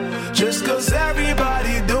doing, just cause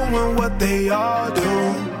everybody doing what they all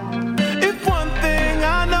do. If one thing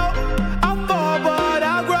I know, I fall but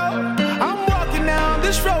I grow. I'm walking down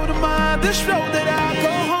this road of mine, this road that I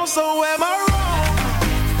go home. So am I wrong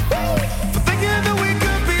for thinking that we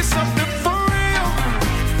could be something for real?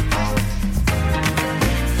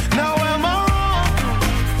 Now am I wrong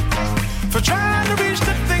for trying to reach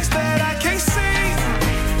the things that I can't see?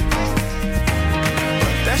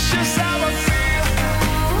 That's just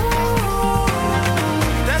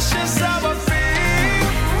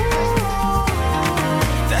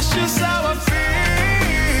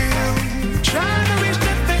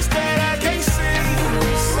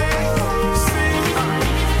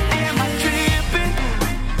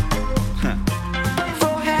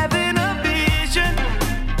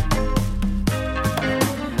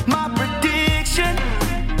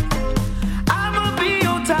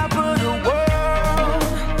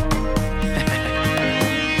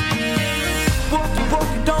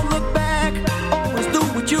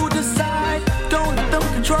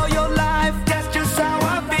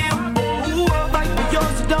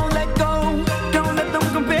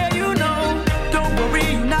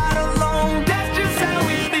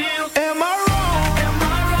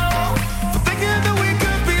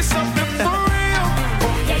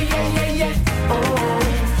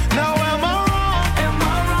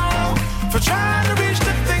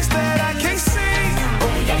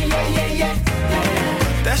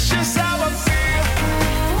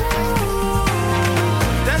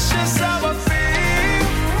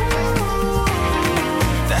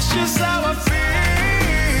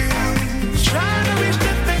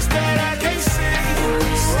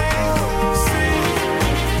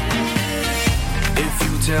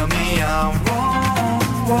tell me I'm wrong,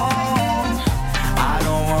 I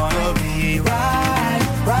don't wanna be right.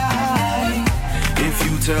 If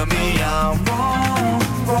you tell me I'm wrong,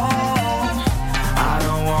 I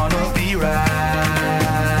don't wanna be right.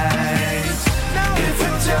 If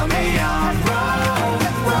you tell me I'm wrong,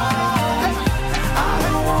 I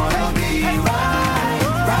don't wanna be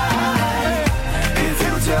right. If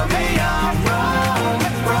you tell me I'm wrong,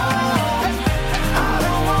 I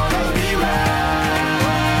don't wanna be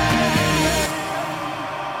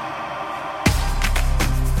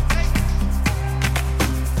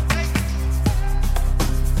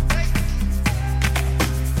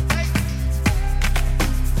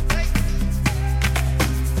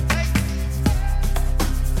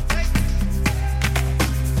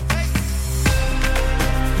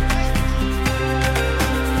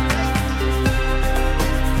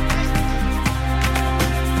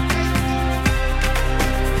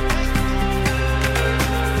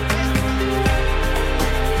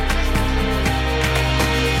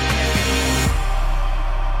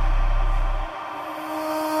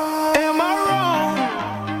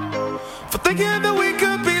thinking that we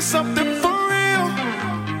could be something for real.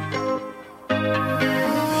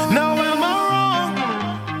 Now am I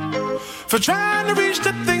wrong for trying to reach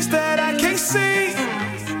the things that I can't see?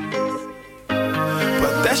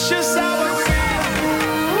 But that's just how I feel.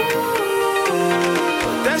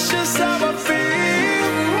 That's just how I feel.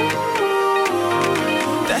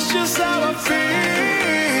 That's just how I feel.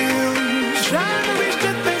 Trying to reach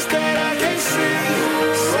the things that I can't see.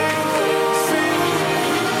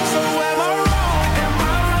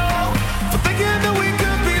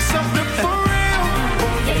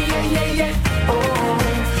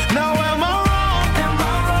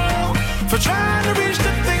 Trying to reach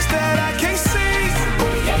the things that I can't see.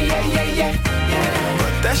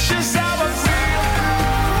 But that's just how I feel.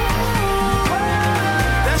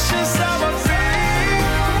 That's just how I feel.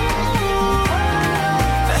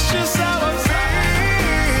 That's just how I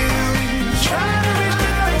feel. Trying to reach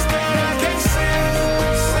the things that I can't see.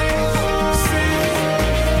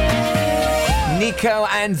 Nico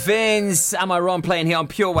and Vince, am I wrong, playing here on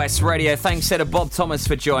Pure West Radio. Thanks to Bob Thomas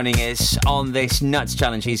for joining us on this Nuts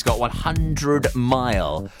Challenge. He's got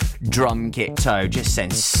 100-mile drum kit toe. Just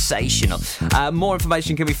sensational. More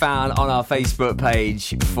information can be found on our Facebook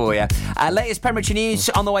page for you. Latest Pembrokeshire news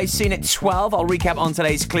on the way soon at 12. I'll recap on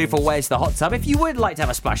today's clue for Where's the Hot Tub. If you would like to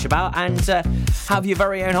have a splash about and have your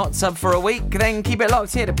very own hot tub for a week, then keep it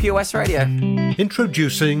locked here to Pure West Radio.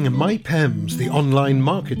 Introducing MyPems, the online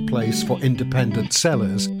marketplace for independent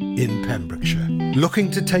sellers in Pembrokeshire. Looking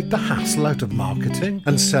to take the hassle out of marketing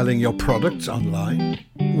and selling your products online?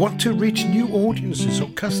 Want to reach new audiences or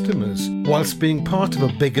customers whilst being part of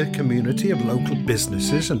a bigger community of local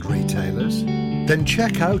businesses and retailers? Then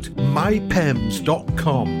check out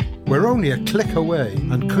mypems.com. We're only a click away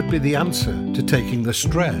and could be the answer to taking the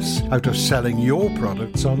stress out of selling your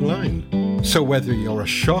products online. So whether you're a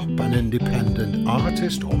shop, an independent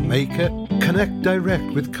artist or maker, connect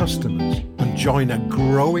direct with customers and join a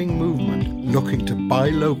growing movement looking to buy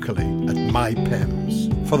locally at MyPems.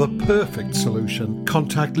 For the perfect solution,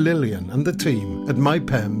 contact Lillian and the team at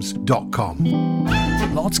mypems.com.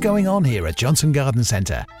 Lots going on here at Johnson Garden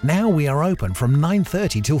Centre. Now we are open from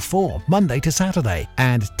 9:30 till 4, Monday to Saturday,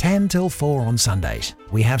 and 10 till 4 on Sundays.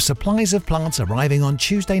 We have supplies of plants arriving on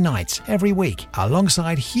Tuesday nights every week,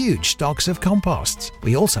 alongside huge stocks of composts.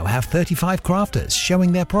 We also have 35 crafters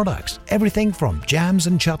showing their products, everything from jams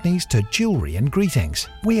and chutneys to jewellery and greetings.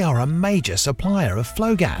 We are a major supplier of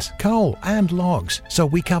flow gas, coal and logs, so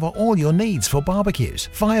we cover all your needs for barbecues,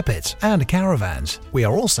 fire pits and caravans. We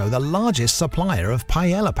are also the largest supplier of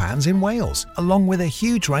paella pans in Wales, along with a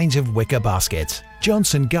huge range of wicker baskets.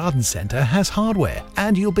 Johnson Garden Centre has hardware,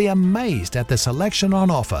 and you'll be amazed at the selection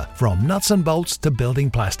on offer, from nuts and bolts to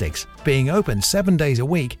building plastics. Being open 7 days a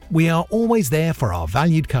week, we are always there for our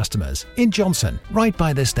valued customers. In Johnson, right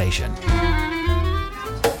by the station.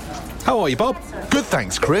 How are you, Bob? Good,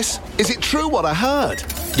 thanks, Chris. Is it true what I heard?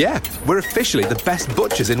 Yeah, we're officially the best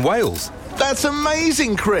butchers in Wales. That's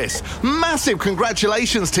amazing, Chris. Massive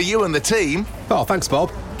congratulations to you and the team. Oh, thanks,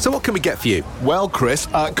 Bob. So what can we get for you? Well, Chris,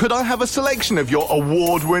 could I have a selection of your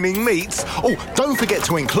award-winning meats? Oh, don't forget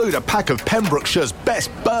to include a pack of Pembrokeshire's best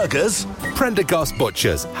burgers. Prendergast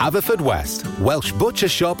Butchers, Haverfordwest, Welsh Butcher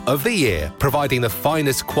Shop of the Year, providing the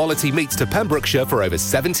finest quality meats to Pembrokeshire for over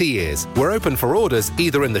 70 years. We're open for orders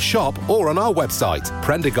either in the shop or on our website,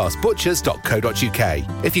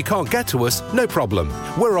 prendergastbutchers.co.uk. If you can't get to us, no problem.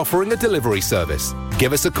 We're offering a delivery service.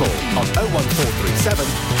 Give us a call on 01437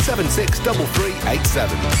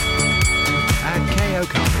 763387. At KO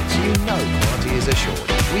Carpets, you know quality is assured.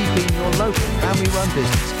 We've been your local family-run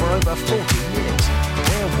business for over 40 years.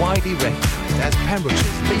 We're widely recognised as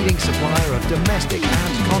Pembrokeshire's leading supplier of domestic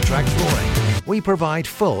and contract flooring. We provide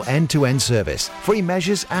full end-to-end service, free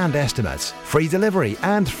measures and estimates, free delivery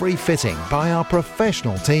and free fitting by our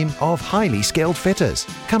professional team of highly skilled fitters.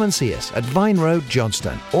 Come and see us at Vine Road,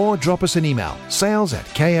 Johnston, or drop us an email,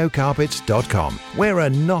 sales@kocarpets.com. We're a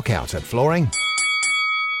knockout at flooring.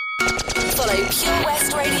 Follow Pure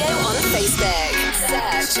West Radio on Facebook.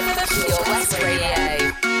 Search for Pure West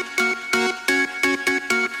Radio.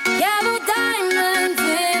 Yellow diamonds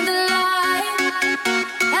in the light.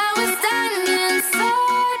 Now we're standing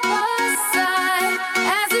side by side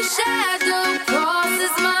as the shadow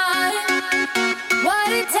crosses mine.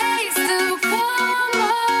 What it takes to come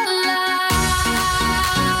alive.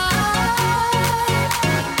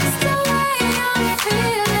 It's the way I'm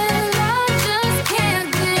feeling, I just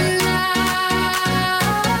can't deny.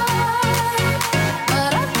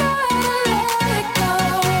 But I've gotta let it go.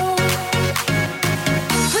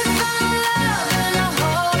 We found love in a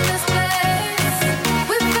hopeless place.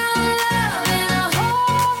 We found love in a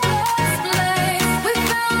hopeless place. We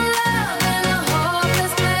found love in a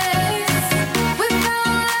hopeless place. We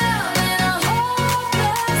found love in a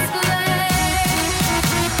hopeless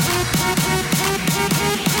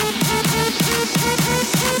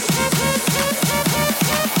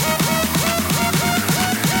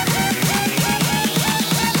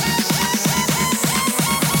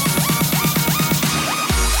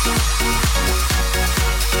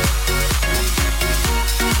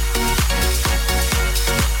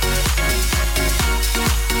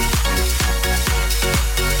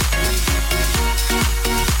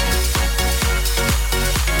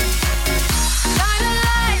shine a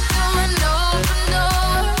light through an open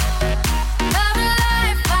door. Love and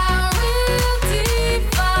life, how we'll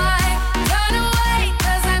defy. Turn away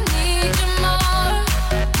 'cause I need you more.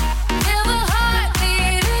 Feel the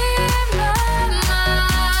heartbeat in my mind.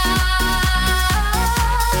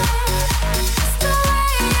 It's the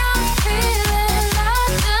way I'm feeling, I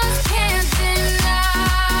just can't deny.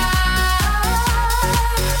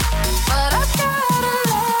 But I've gotta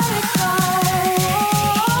let it go.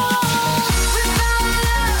 We found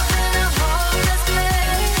love in a hopeless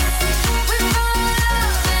place. We found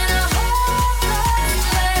love in a hopeless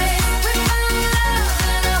place. We found love in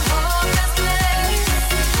a hopeless place.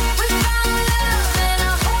 We found love in a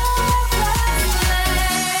hopeless place.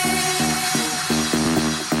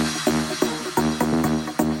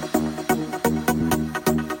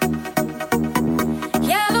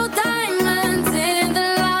 Yellow diamonds in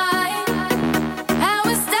the light. Now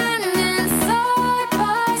we're standing side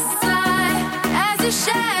by side as the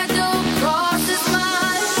shadow crosses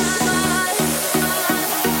mine.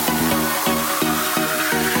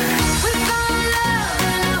 We found love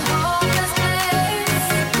in a hopeless place.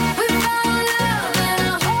 We found love in a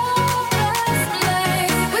hopeless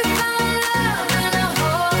place. We found love in a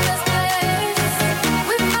hopeless place.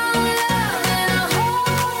 We found love in a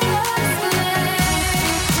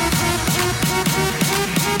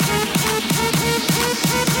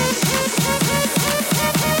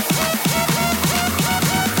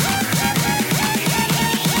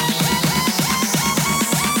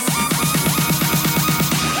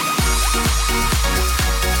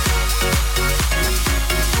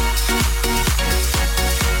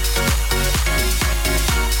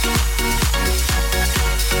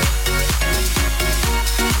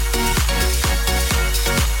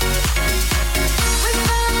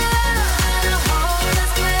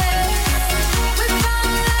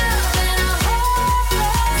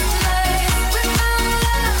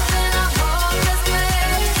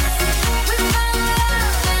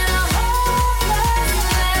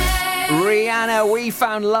Rihanna, We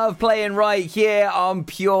Found Love, playing right here on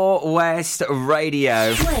Pure West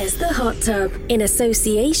Radio. Where's the Hot Tub? In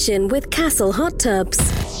association with Castle Hot Tubs,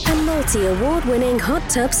 a multi-award-winning hot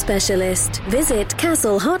tub specialist. Visit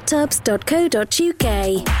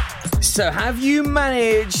castlehottubs.co.uk. So have you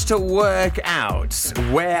managed to work out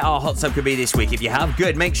where our hot tub could be this week? If you have,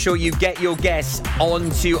 good. Make sure you get your guess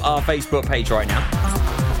onto our Facebook page right now.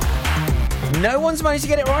 No one's managed to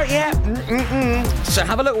get it right yet. So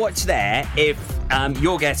have a look what's there. If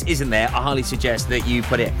your guess isn't there, I highly suggest that you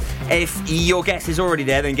put it. If your guess is already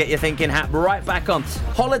there, then get your thinking hat right back on.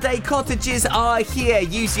 Holiday cottages are here.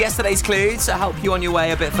 Use yesterday's clues to help you on your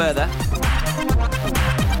way a bit further.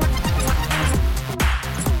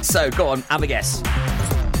 So go on, have a guess.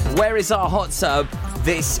 Where is our hot tub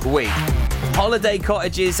this week? Holiday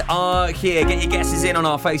cottages are here. Get your guesses in on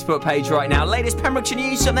our Facebook page right now. Latest Pembrokeshire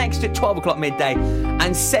news up next at 12 o'clock midday.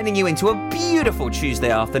 And sending you into a beautiful Tuesday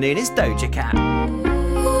afternoon is Doja Cat.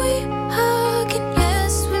 We hug and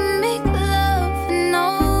yes,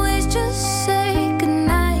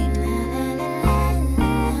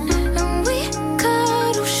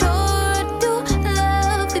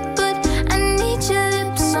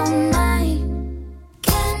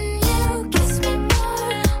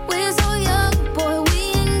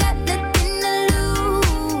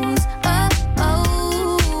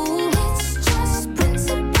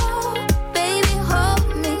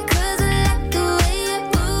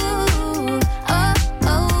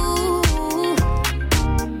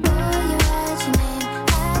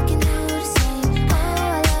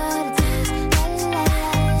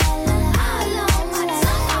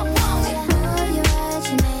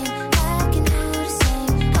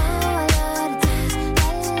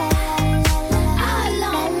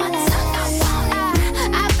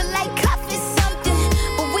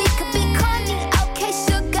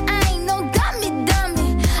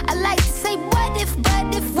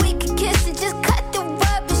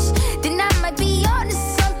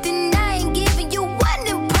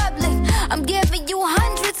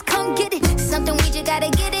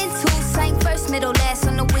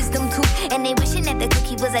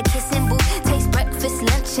 breakfast,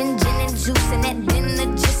 lunch, and gin and juice. And at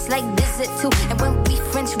dinner, just like dessert too. And when we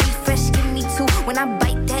French refresh, give me two. When I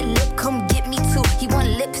bite that lip, come get me two. He want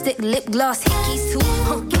lipstick, lip gloss, hickeys too.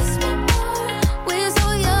 Kiss me more. We're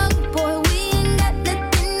so young, boy, we ain't got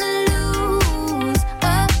nothing to lose.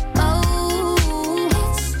 Oh, oh,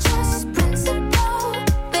 it's just principle.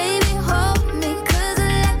 Baby, hold me, 'cause I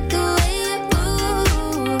like the way you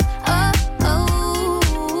move. Oh, oh.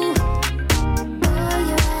 Boy,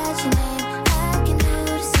 you write your name, I can do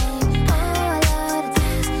the same. Oh, I love the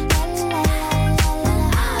taste. La, la, la, la, la.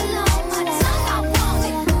 All on my tongue, I want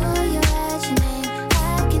it. Boy, you write your name,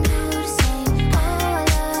 I can do the same. Oh, I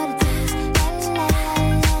love the taste. La, la,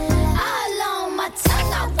 la, la, la. All on my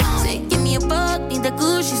tongue, I want it. Give me a buck, need the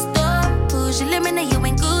Gucci store. Push your limit, now you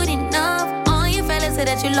ain't good enough. All your fellas say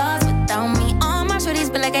that you lost without me. All my shorties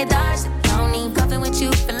feel like I dodged the county. Cuffing with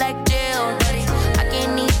you feel like jail, buddy. I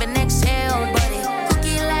can't even exhale, buddy.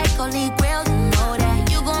 Cookie like holy grail, you know that.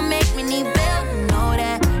 You gon' make me need bail, you know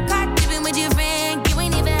that. Caught dipping with your friend, you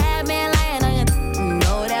ain't even had man lying on you, you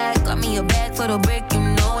know that. Got me a bag for the brick, you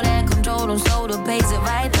know that. Control them, so the pays it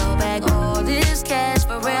right though. Back all this cash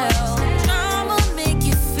for real. Drama make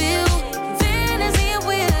you feel fantasy and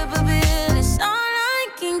whip a bill. It's all I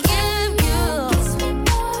can give you. Kiss me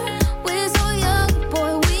more. We're so young,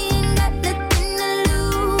 boy, we ain't got nothing to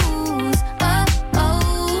lose. Oh,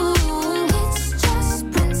 oh, it's just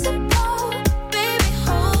principle. Baby,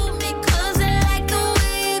 hold me, 'cause I like the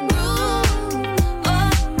way you groove. Oh,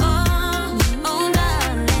 oh, oh,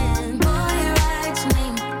 darling. Boy, you write your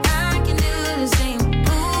name, I can do the same.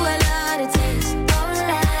 Ooh, I love the taste. Oh,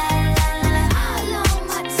 la, la, la, la. All on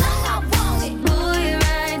my tongue, I want it. Boy, you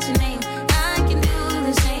write your name, I can do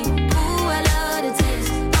the same. Ooh, I love the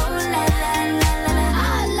taste. Oh, la, la, la, la, la.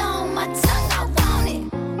 All on my tongue, I want it.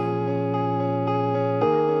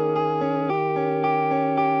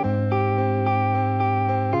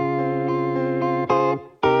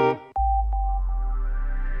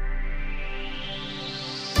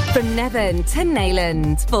 From Nevern to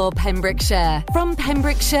Neyland for Pembrokeshire. From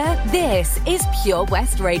Pembrokeshire, this is Pure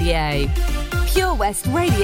West Radio. Pure West Radio.